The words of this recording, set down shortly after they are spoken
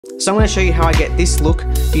So I'm going to show you how I get this look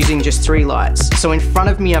using just 3 lights. So in front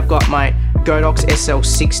of me I've got my Godox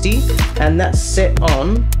SL60 and that's set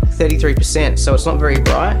on 33%, so it's not very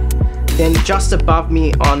bright. Then just above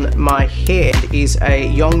me on my head is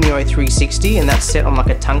a Yongnuo 360 and that's set on like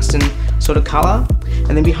a tungsten sort of color.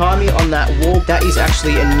 And then behind me on that wall, that is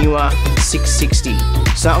actually a newer 660.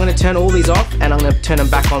 So I'm going to turn all these off and I'm going to turn them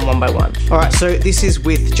back on one by one. Alright, so this is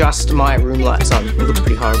with just my room lights on. It looks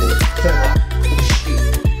pretty horrible.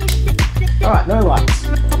 Alright, no lights.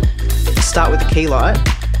 Start with the key light.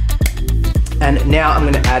 And now I'm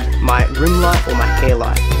going to add my room light or my hair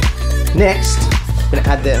light. Next, I'm going to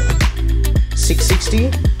add the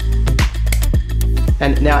 660,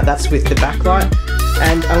 and now that's with the backlight,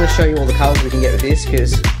 and I'm going to show you all the colours we can get with this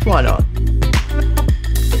because why not?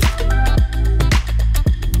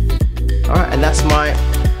 Alright, and that's my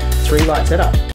 3 light setup.